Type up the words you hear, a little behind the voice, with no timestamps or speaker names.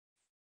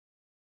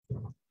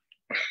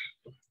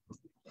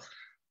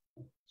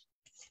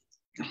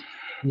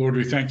Lord,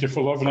 we thank you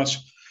for loving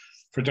us,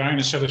 for dying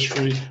to set us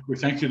free. We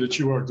thank you that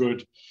you are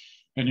good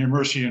and your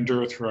mercy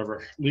endureth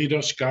forever. Lead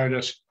us, guide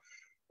us,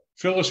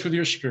 fill us with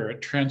your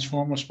spirit,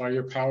 transform us by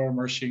your power,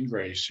 mercy, and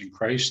grace. In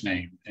Christ's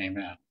name,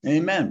 amen.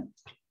 Amen.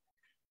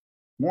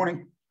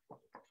 Morning.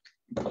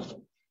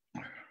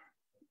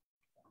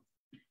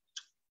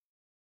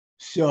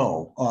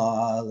 So,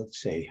 let's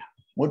see.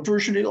 What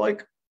version do you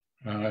like?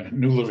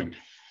 New Living.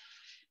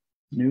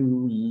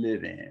 New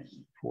Living.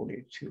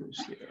 42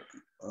 is here.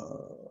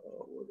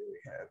 What do we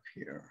have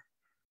here?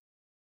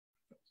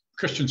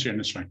 Christian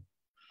Standard's fine.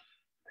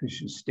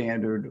 Christian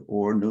Standard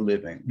or New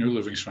Living? New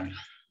Living's fine.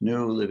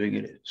 New Living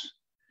it is.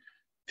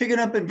 Picking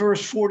up in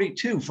verse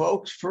 42,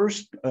 folks.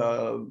 First,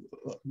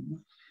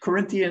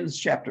 Corinthians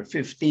chapter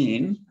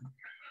 15.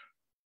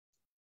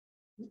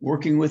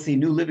 Working with the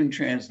New Living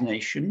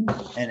Translation,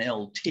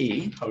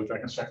 NLT. I'll be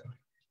back in a second.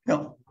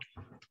 No.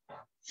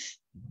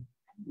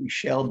 We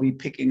shall be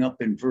picking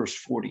up in verse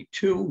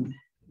 42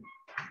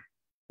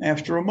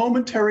 after a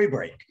momentary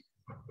break.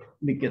 Let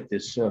me get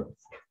this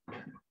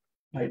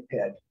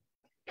iPad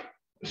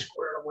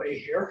squared away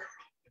here.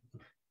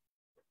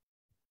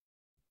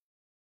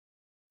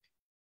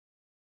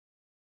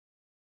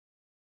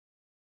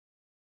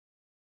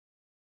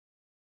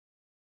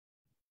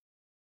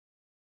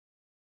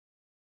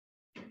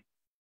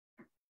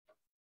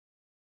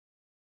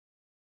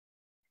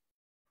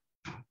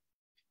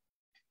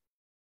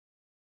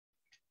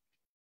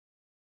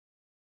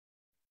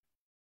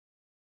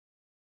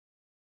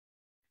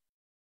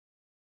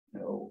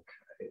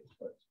 Okay,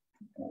 let's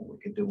see what we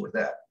can do with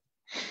that.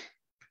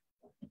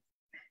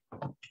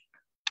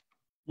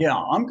 Yeah,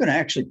 I'm going to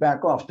actually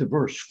back off to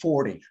verse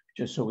 40,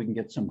 just so we can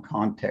get some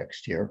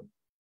context here.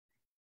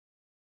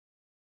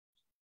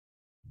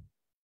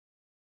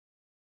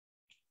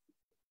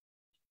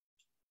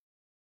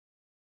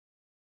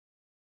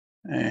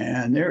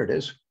 And there it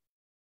is.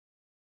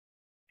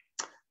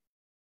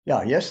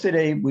 Yeah,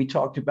 yesterday we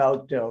talked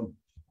about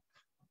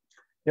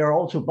there are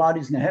also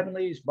bodies in the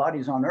heavenlies,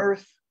 bodies on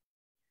earth,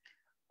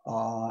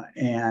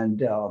 and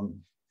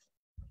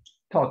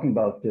talking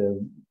about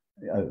the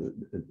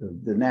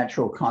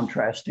natural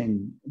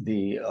contrasting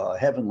the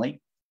heavenly.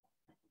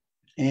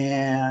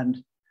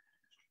 And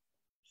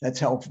that's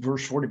how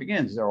verse 40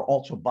 begins. There are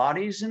also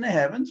bodies in the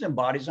heavens and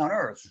bodies on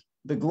earth.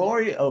 The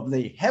glory of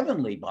the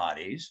heavenly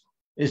bodies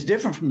is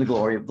different from the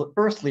glory of the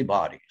earthly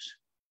bodies.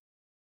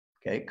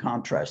 Okay,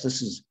 contrast.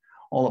 This is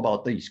all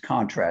about these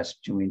contrasts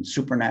between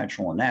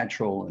supernatural and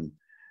natural and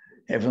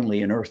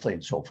heavenly and earthly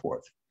and so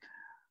forth.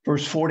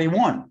 Verse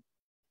 41,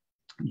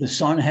 the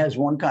sun has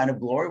one kind of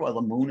glory while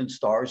the moon and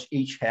stars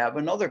each have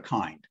another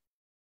kind.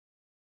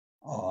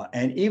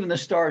 And even the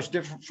stars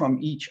differ from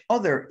each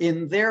other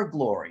in their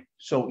glory.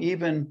 So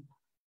even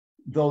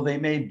though they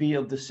may be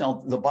of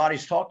the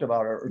bodies talked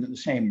about are in the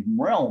same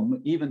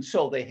realm, even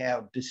so they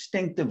have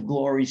distinctive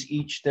glories,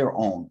 each their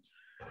own.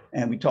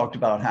 And we talked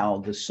about how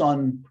the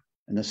sun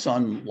and the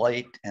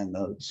sunlight and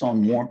the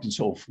sun warmth and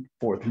so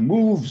forth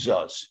moves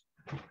us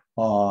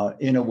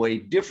in a way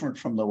different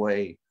from the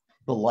way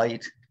the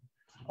light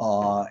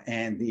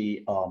and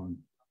the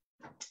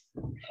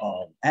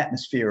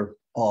atmosphere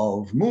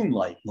of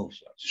moonlight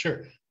moves us.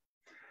 Sure.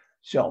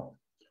 So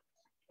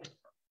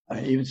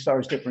even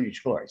stars different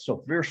each glory.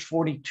 So verse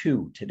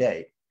 42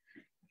 today.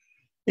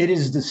 It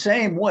is the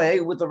same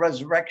way with the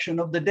resurrection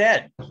of the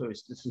dead. So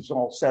this is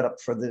all set up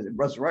for the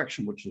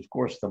resurrection, which is, of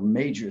course, the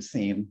major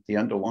theme, the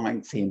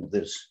underlying theme of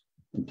this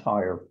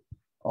entire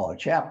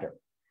chapter.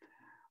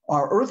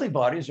 Our earthly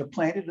bodies are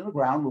planted in the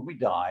ground when we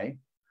die,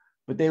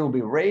 but they will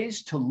be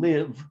raised to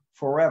live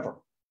forever.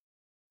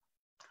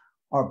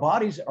 Our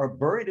bodies are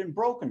buried in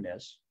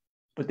brokenness,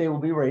 but they will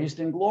be raised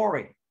in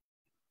glory.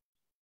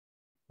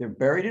 They're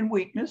buried in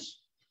weakness,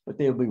 but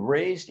they will be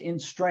raised in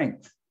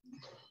strength.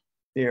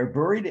 They are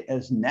buried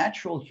as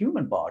natural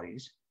human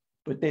bodies,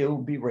 but they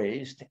will be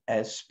raised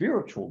as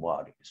spiritual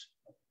bodies.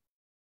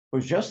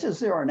 Because just as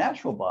there are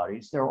natural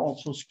bodies, there are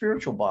also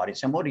spiritual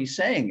bodies. And what he's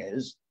saying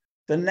is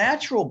the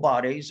natural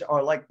bodies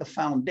are like the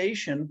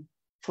foundation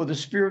for the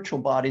spiritual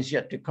bodies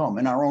yet to come.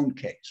 In our own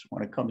case,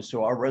 when it comes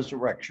to our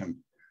resurrection,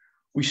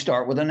 we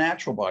start with a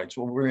natural body. It's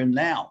what we're in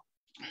now.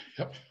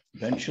 Yep.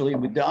 Eventually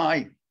we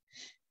die.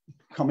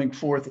 Coming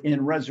forth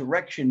in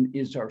resurrection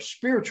is our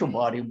spiritual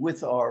body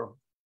with our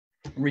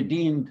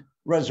redeemed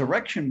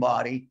resurrection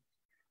body,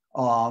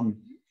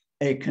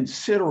 a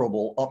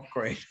considerable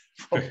upgrade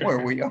from where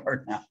we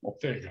are now.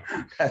 There you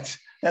go.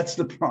 That's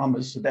the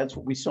promise. That's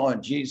what we saw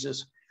in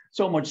Jesus.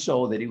 So much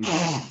so that he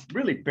was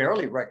really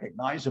barely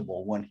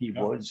recognizable when he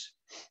was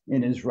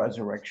in his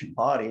resurrection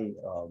body.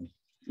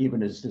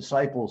 Even his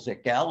disciples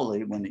at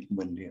Galilee, when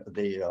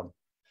they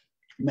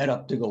met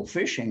up to go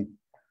fishing,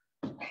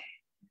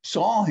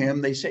 saw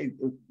him. They say,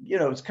 you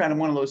know, it's kind of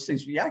one of those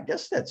things. Yeah, I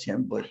guess that's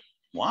him, but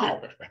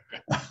wow.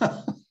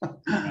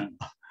 At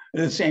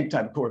the same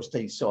time, of course,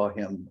 they saw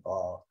him.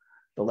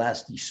 The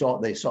last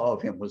they saw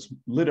of him was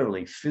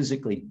literally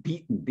physically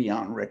beaten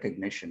beyond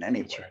recognition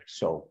anyway. Right.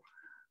 So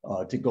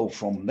to go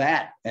from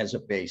that as a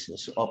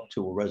basis up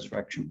to a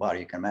resurrection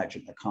body, you can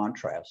imagine the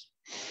contrast.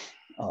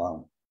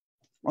 On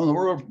the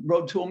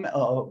road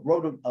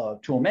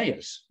to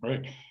Emmaus,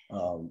 Right.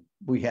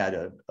 we had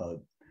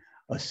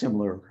a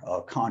similar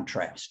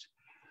contrast.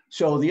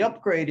 So the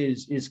upgrade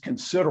is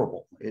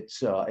considerable.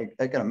 It's I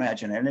can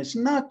imagine, and it's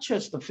not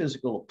just the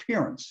physical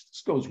appearance.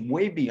 This goes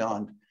way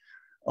beyond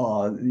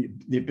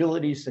the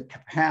abilities, the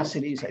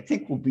capacities. I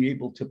think we'll be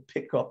able to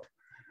pick up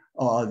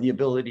the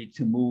ability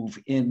to move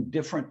in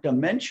different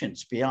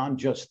dimensions beyond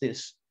just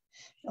this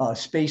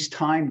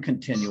space-time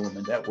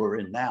continuum that we're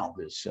in now,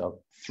 this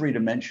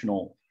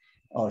three-dimensional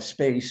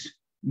space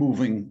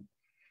moving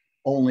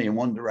only in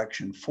one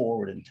direction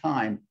forward in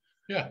time.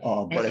 Yeah,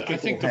 but I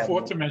think the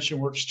fourth dimension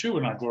works too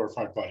in our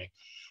glorified body.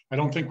 I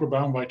don't think we're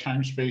bound by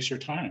time, space, or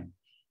time.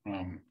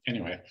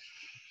 Anyway,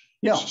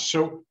 yeah.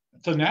 So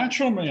the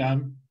natural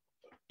man,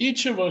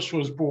 each of us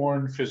was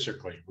born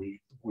physically. We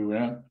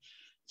went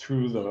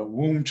through the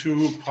womb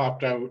tube,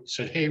 popped out,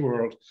 said, "Hey,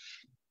 world,"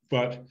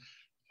 but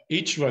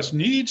each of us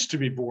needs to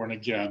be born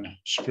again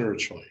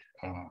spiritually.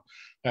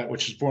 That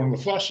which is born of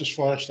the flesh is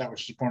flesh, that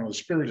which is born of the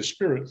spirit is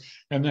spirit,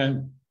 and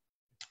then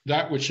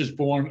that which is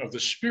born of the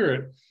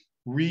spirit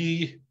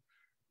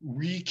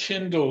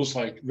rekindles,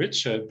 like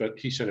Rich said, but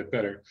he said it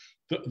better,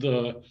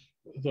 the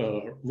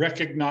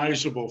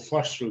recognizable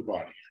fleshly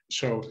body.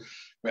 So,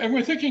 and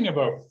we're thinking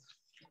about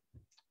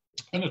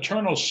an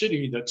eternal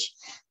city that's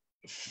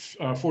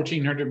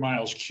 1,400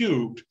 miles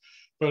cubed,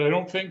 but I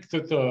don't think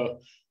that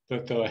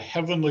the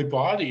heavenly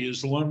body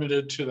is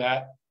limited to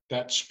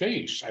that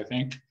space. I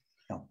think,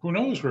 who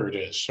knows where it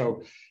is.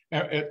 So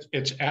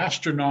it's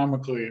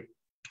astronomically,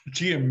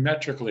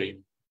 geometrically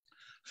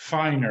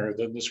finer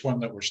than this one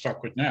that we're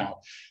stuck with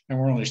now. And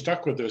we're only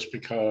stuck with this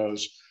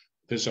because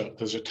there's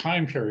a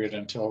time period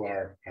until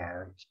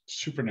our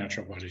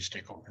supernatural bodies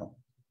take over.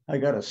 I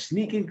got a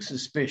sneaking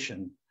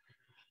suspicion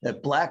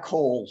that black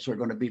holes are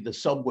going to be the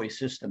subway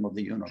system of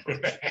the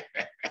universe.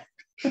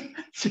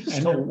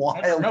 Just a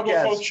wild remember,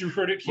 guess. Folks, you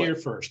heard it here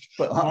first.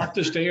 Mark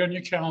this day on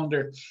your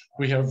calendar.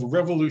 We have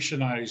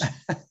revolutionized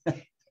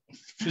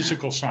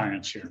physical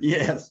science here.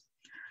 Yes.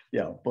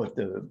 Yeah, but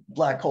the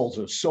black holes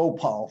are so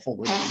powerful,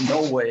 there's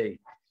no way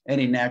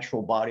any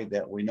natural body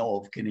that we know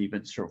of can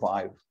even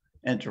survive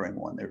entering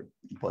one there.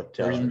 But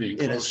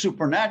in a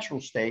supernatural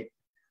state,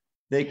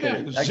 they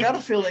could. I got a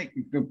feeling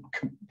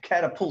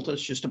catapult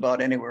us just about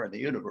anywhere in the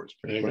universe.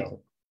 There you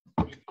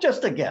go.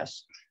 Just a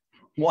guess.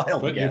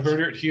 Wild but guess. You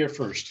heard it here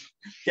first.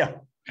 Yeah.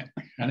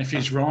 And if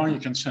he's wrong, you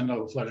can send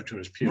a letter to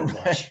his P.O.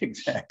 box. Right,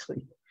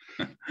 exactly.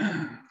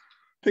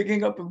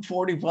 Picking up in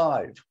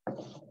 45.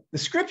 The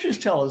scriptures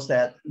tell us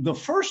that the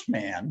first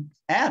man,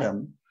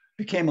 Adam,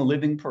 became a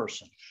living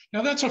person.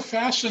 Now, that's a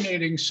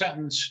fascinating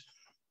sentence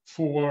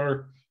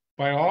for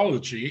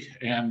biology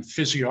and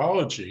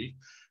physiology.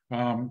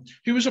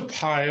 He was a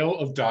pile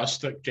of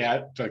dust that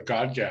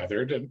God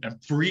gathered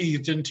and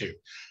breathed into.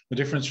 The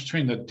difference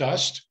between the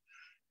dust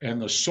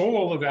and the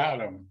soul of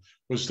Adam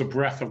was the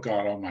breath of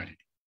God Almighty.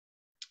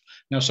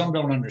 Now, some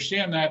don't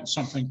understand that, and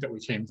some think that we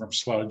came from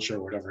sludge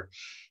or whatever.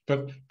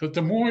 But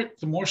the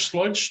more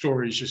sludge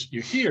stories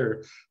you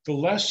hear, the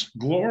less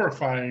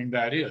glorifying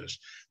that is.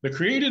 The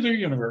creator of the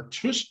universe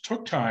just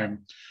took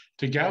time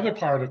to gather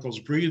particles,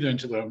 breathe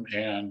into them,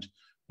 and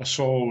a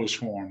soul was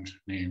formed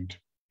named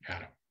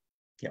Adam.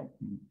 Yeah,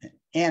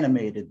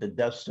 animated the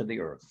dust of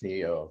the earth,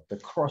 the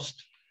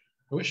crust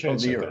I wish I had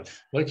of the said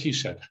earth. That, like he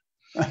said.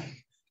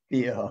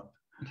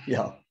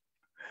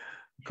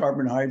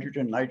 Carbon,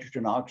 hydrogen,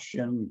 nitrogen,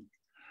 oxygen,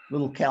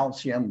 little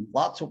calcium,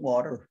 lots of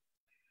water.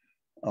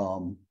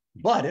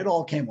 But it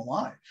all came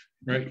alive.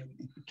 Right.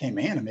 It became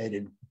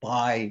animated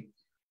by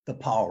the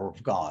power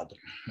of God.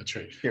 That's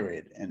right.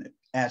 Period. And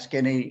ask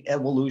any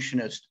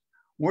evolutionist,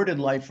 where did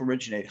life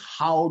originate?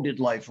 How did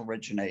life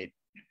originate?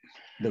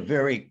 The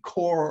very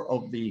core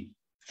of the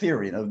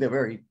theory, of the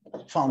very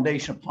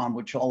foundation upon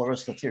which all the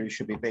rest of the theory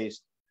should be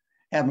based,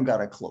 haven't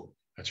got a clue.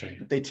 That's right.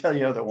 If they tell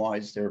you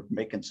otherwise, they're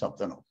making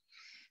something up.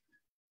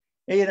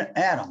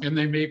 Adam. And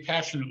they may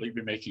passionately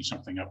be making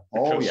something up.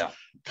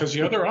 Because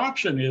the other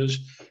option is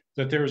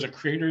that there is a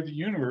creator of the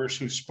universe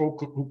who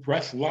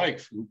breathed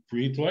life, who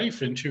breathed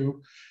life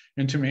into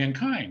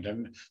mankind.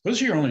 And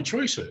those are your only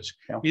choices.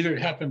 Yeah. Either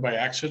it happened by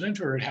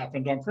accident or it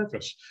happened on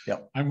purpose. Yeah.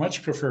 I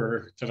much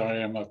prefer that I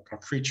am a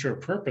creature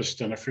of purpose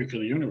than a freak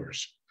of the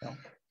universe.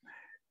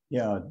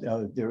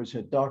 There was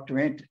a Dr.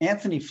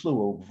 Anthony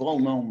Flew, a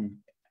well-known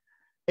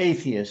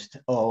atheist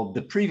of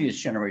the previous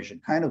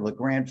generation, kind of a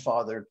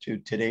grandfather to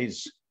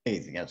today's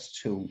atheists,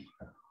 who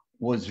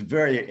was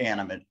very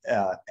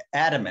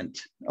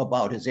adamant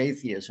about his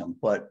atheism.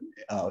 But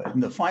in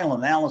the final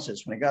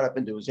analysis, when he got up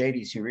into his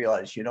 80s, he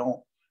realized,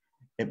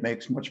 it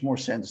makes much more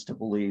sense to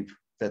believe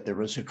that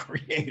there is a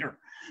creator,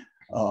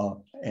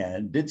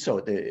 and did so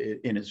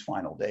in his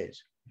final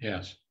days.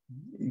 Yes.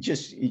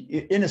 Just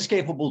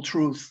inescapable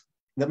truth.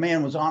 The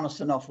man was honest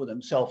enough with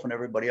himself and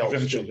everybody else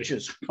to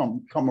just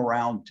come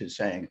around to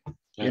saying,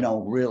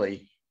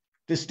 really,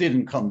 this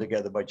didn't come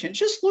together by chance.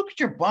 Just look at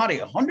your body,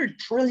 100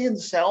 trillion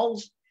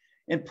cells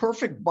in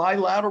perfect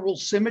bilateral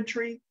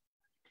symmetry,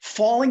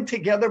 falling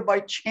together by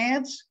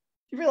chance.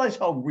 you realize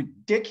how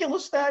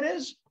ridiculous that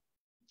is?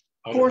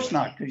 Of course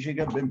not, because you've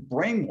been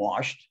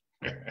brainwashed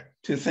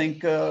to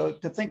think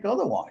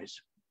otherwise.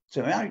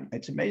 So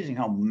it's amazing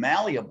how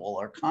malleable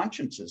our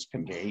consciences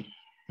can be.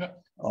 Yeah.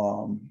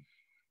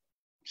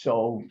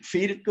 So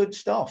feed it good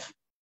stuff.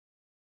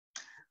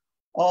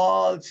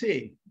 Let's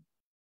see.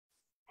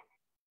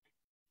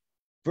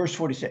 Verse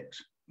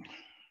 46.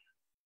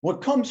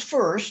 What comes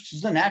first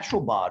is the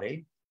natural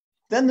body,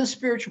 then the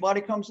spiritual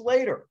body comes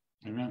later.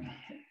 Amen.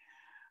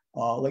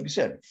 Like I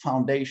said,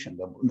 foundation,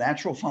 the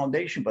natural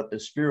foundation, but the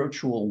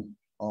spiritual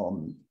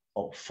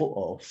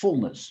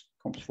fullness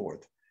comes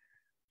forth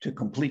to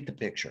complete the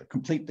picture,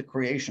 complete the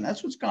creation.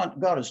 That's what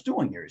God is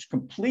doing here. He's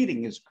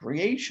completing his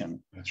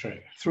creation. That's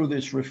right. Through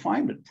this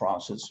refinement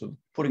process of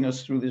putting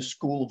us through this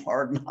school of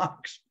hard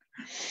knocks.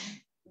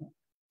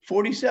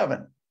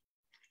 47.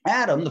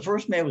 Adam, the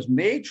first man, was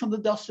made from the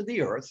dust of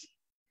the earth,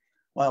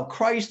 while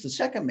Christ, the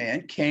second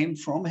man, came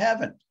from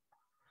heaven.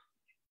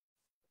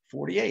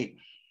 48.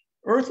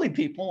 Earthly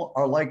people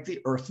are like the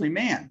earthly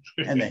man,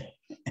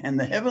 and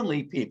the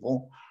heavenly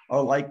people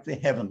are like the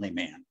heavenly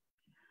man.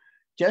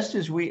 Just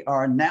as we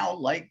are now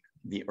like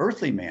the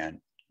earthly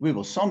man, we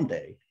will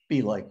someday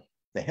be like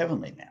the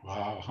heavenly man.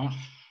 Wow, huh?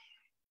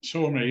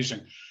 So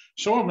amazing.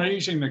 So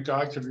amazing that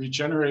God could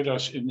regenerate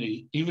us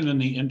even in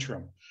the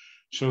interim,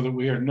 so that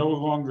we are no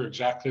longer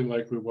exactly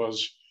like we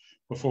was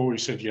before we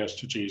said yes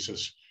to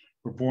Jesus.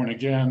 We're born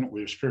again,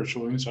 we have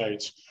spiritual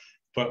insights,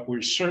 but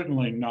we're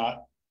certainly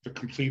not the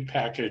complete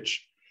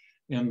package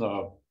in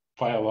the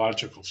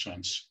biological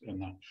sense, in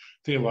the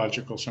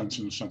theological sense,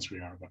 in the sense we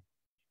are. But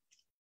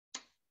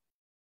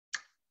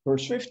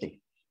Verse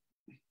 50.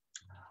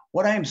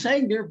 What I am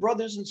saying, dear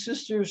brothers and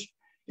sisters,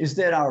 is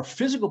that our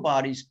physical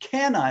bodies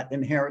cannot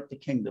inherit the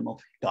kingdom of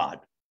God.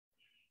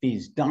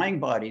 These dying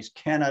bodies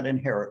cannot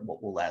inherit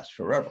what will last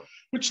forever.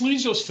 Which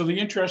leads us to the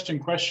interesting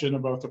question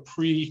about the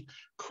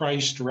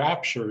pre-Christ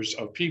raptures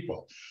of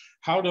people.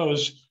 How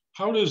does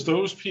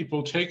those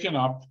people taken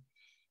up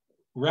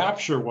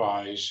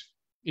rapture-wise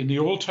in the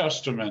Old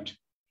Testament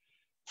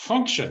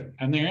function?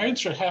 And the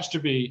answer has to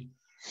be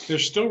they're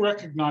still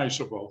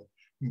recognizable,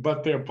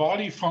 but their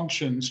body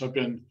functions have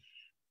been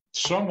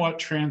somewhat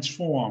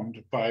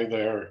transformed by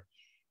their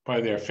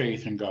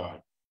faith in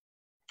God.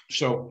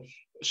 So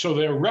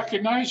they're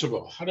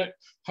recognizable.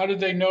 How did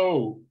they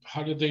know?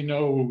 How did they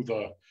know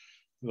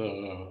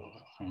the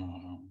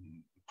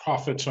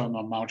prophets on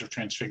the Mount of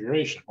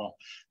Transfiguration? Well,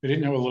 they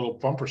didn't have a little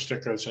bumper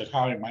sticker that said,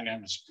 "Hi, my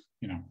name is,"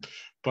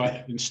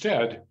 But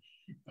instead,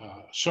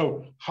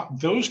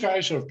 those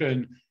guys have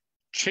been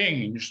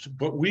changed,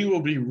 but we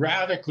will be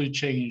radically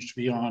changed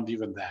beyond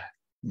even that.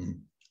 Mm-hmm.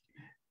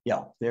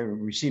 Yeah, they're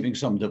receiving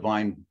some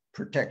divine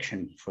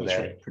protection for That's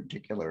that right.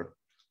 particular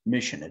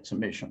mission. It's a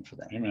mission for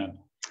them. Amen.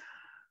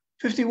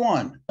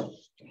 51. But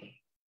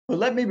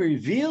let me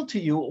reveal to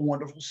you a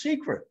wonderful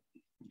secret.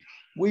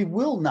 We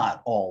will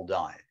not all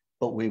die,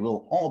 but we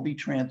will all be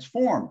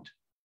transformed.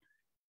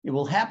 It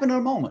will happen in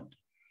a moment,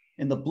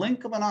 in the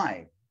blink of an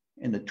eye,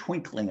 in the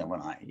twinkling of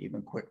an eye,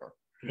 even quicker.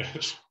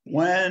 Yes.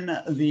 When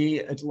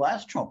the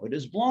last trumpet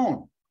is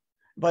blown.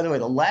 By the way,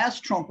 the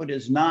last trumpet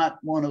is not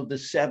one of the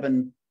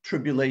 7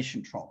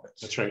 tribulation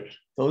trumpets. That's right.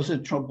 Those are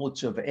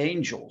trumpets of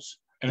angels.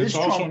 And This it's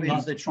also trumpet not,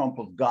 is the trump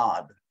of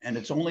God, and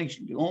it's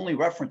only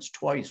referenced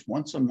twice,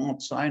 once on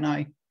Mount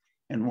Sinai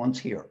and once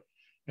here.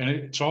 and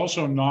it's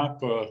also not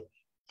the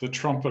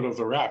trumpet of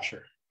the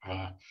rapture.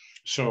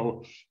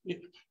 So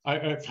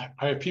I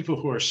have people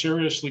who are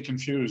seriously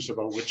confused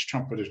about which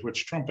trumpet is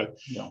which trumpet.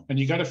 Yeah. And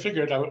you got to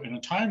figure it out in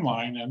a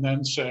timeline and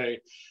then say,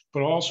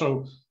 but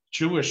also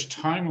Jewish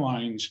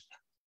timelines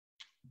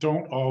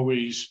don't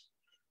always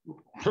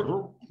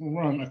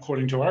run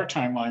according to our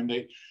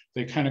timeline.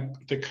 They kind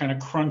of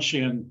crunch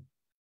in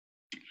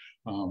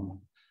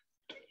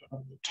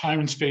time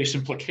and space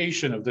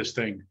implication of this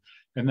thing,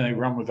 and then they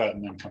run with that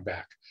and then come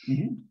back.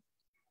 Mm-hmm.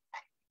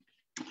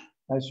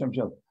 That's from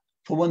Job.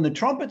 For when the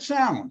trumpet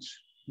sounds,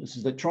 this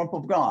is the trump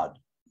of God,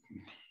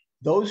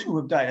 those who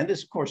have died, and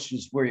this, of course,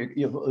 is where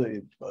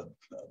you're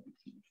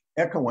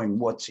echoing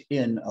what's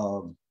in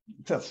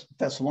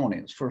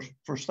Thessalonians,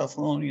 First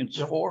Thessalonians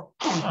 4.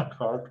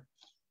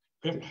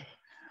 Yep.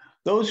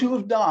 Those who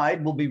have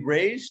died will be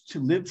raised to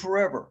live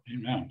forever.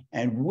 Amen.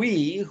 And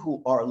we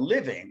who are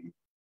living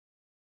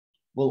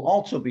will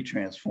also be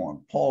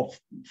transformed. Paul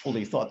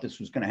fully thought this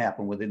was going to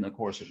happen within the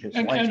course of his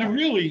lifetime. And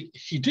really,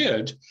 he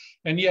did.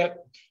 And yet,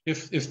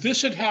 if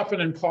this had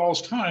happened in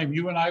Paul's time,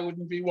 you and I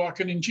wouldn't be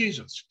walking in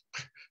Jesus.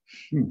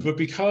 But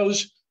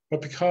because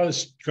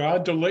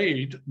God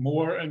delayed,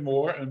 more and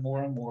more and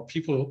more and more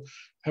people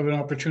have an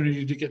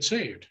opportunity to get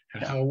saved.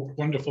 And how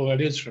wonderful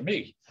that is for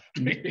me.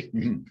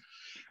 Mm-hmm.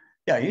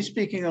 Yeah, he's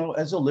speaking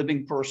as a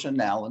living person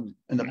now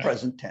in the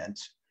present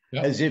tense,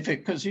 as if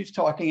because he's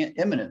talking in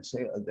imminence.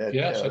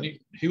 Yes, and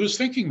he was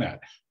thinking that.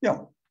 Yeah.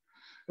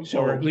 So,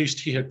 or at least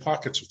he had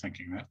pockets of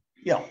thinking that.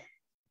 Yeah.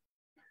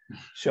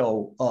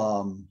 So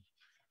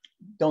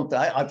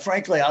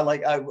frankly,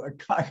 I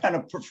kind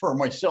of prefer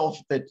myself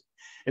that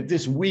if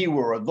this we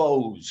were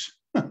those,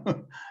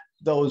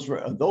 those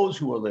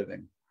who are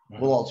living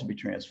will also be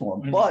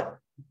transformed. But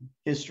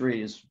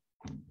history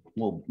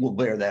will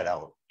bear that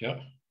out. Yeah.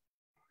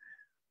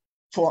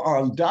 For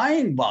our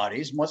dying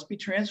bodies must be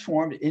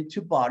transformed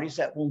into bodies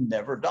that will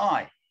never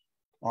die.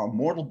 Our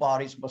mortal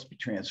bodies must be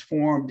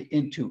transformed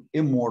into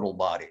immortal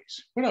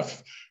bodies.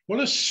 What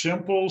a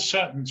simple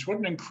sentence. What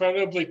an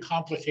incredibly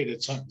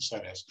complicated sentence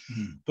that is.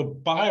 The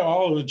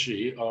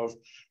biology of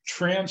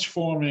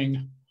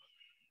transforming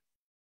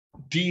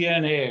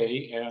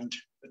DNA and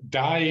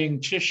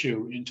dying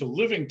tissue into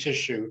living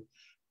tissue.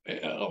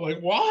 Like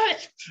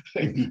what?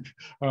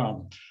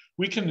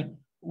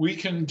 We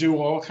can do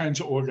all kinds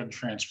of organ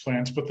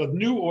transplants, but the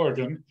new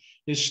organ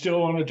is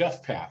still on a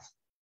death path.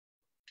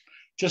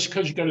 Just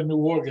because you got a new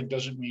organ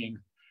doesn't mean,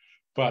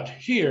 but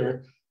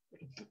here,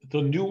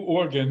 the new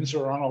organs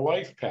are on a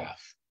life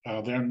path.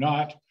 They're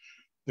not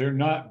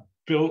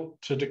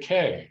built to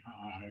decay.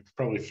 I could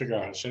probably figure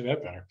out how to say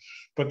that better,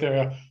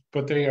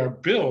 but they are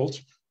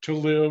built to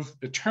live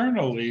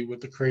eternally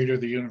with the creator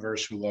of the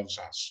universe who loves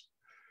us.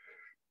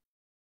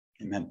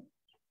 Amen.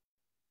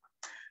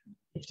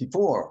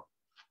 54.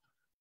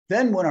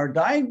 Then when our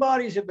dying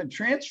bodies have been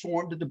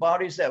transformed into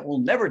bodies that will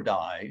never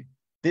die,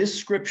 this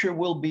scripture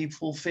will be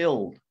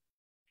fulfilled.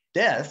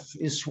 Death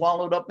is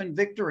swallowed up in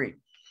victory.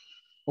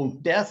 Oh,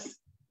 death,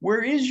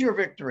 where is your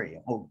victory?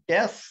 Oh,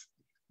 death,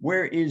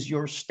 where is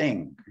your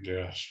sting?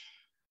 Yes.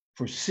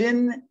 For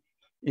sin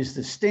is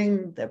the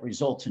sting that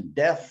results in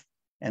death,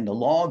 and the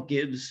law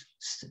gives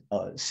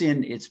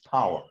sin its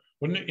power.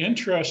 What an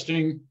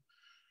interesting,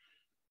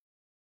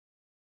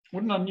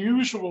 what an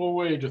unusual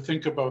way to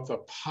think about the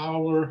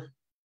power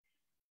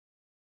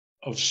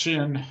of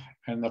sin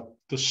and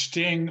the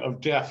sting of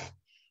death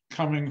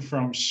coming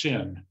from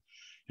sin,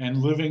 and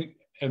living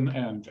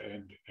and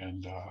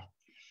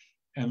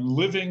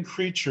living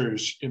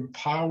creatures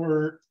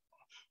empowered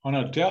on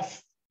a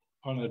death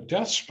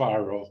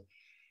spiral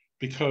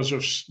because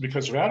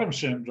of Adam's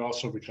sin, but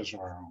also because of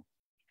our own.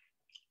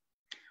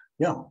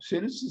 Yeah,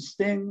 sin is the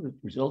sting that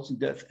results in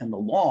death, and the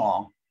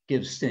law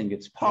gives sin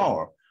its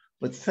power. Yeah.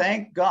 But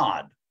thank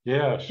God,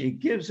 yes, it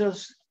gives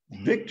us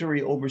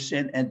victory over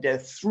sin and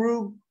death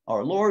through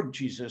our Lord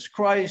Jesus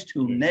Christ,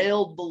 who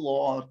nailed the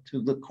law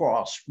to the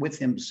cross with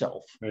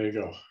himself. There you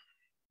go.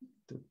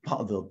 The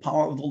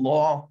power of the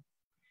law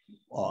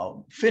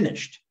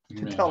finished,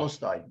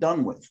 tetelestai,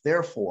 done with.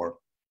 Therefore,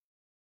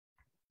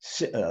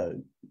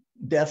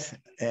 death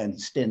and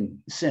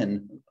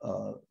sin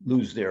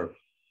lose their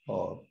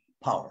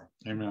power.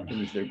 Amen.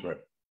 Lose their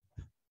grip.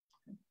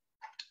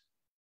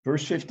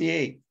 Verse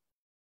 58.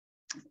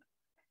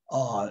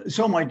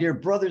 So, my dear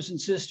brothers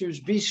and sisters,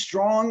 be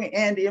strong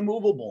and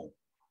immovable.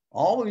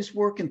 Always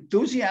work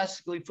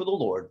enthusiastically for the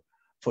Lord,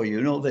 for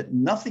you know that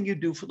nothing you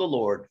do for the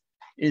Lord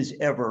is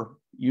ever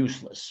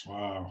useless.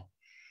 Wow.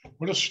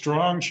 What a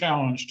strong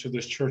challenge to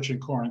this church in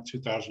Corinth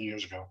 2,000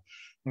 years ago.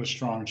 What a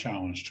strong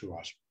challenge to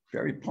us.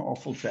 Very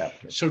powerful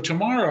chapter. So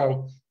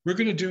tomorrow, we're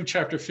going to do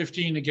chapter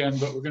 15 again,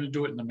 but we're going to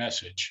do it in the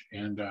Message.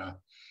 And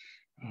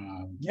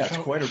it's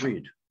quite a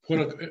read. What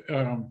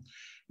a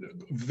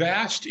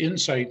vast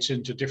insights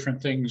into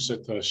different things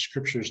that the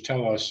scriptures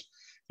tell us,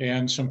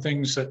 and some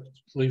things that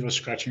leave us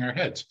scratching our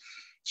heads.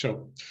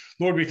 So,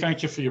 Lord, we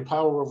thank you for your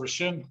power over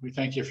sin. We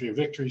thank you for your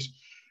victories.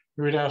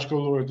 We would ask, O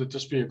Lord, that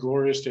this be a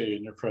glorious day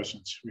in your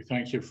presence. We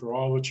thank you for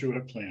all that you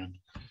have planned.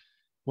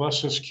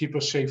 Bless us, keep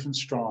us safe and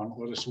strong.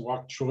 Let us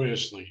walk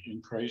joyously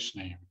in Christ's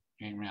name.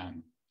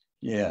 Amen.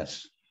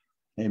 Yes.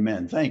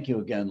 Amen. Thank you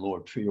again,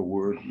 Lord, for your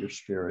word, your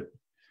spirit,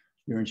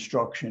 your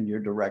instruction, your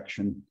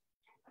direction.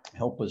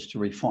 Help us to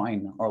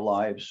refine our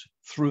lives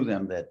through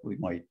them, that we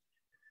might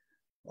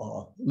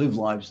live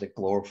lives that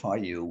glorify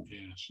you.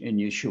 Yes. In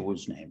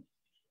Yeshua's name.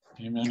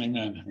 Amen.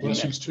 Amen.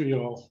 Blessings to you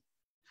all.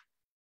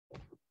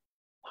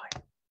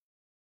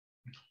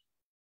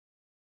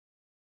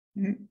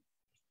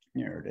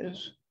 There it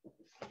is.